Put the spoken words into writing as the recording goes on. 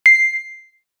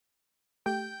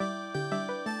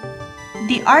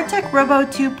The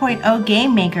ArtecRobo 2.0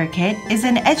 Game Maker Kit is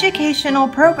an educational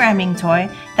programming toy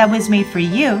that was made for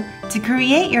you to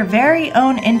create your very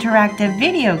own interactive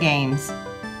video games.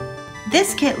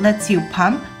 This kit lets you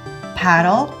pump,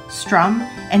 paddle, strum,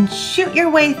 and shoot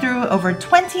your way through over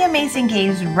 20 amazing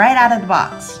games right out of the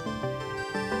box.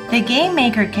 The Game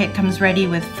Maker Kit comes ready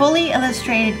with fully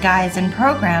illustrated guides and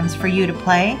programs for you to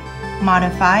play,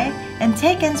 modify, and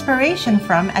take inspiration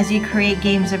from as you create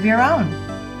games of your own.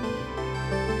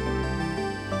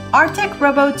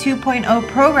 ArtecRobo 2.0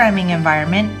 programming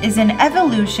environment is an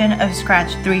evolution of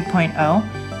Scratch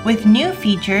 3.0 with new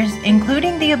features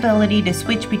including the ability to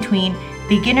switch between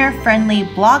beginner-friendly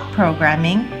block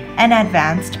programming and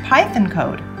advanced Python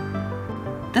code.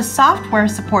 The software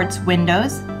supports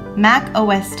Windows, Mac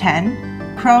OS X,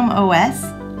 Chrome OS,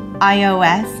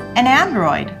 iOS, and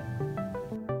Android.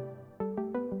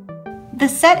 The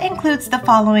set includes the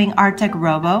following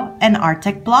ArtecRobo and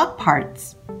Artec block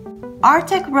parts.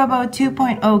 ArtecRobo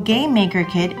 2.0 Game Maker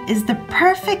Kit is the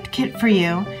perfect kit for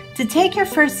you to take your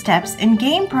first steps in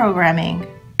game programming.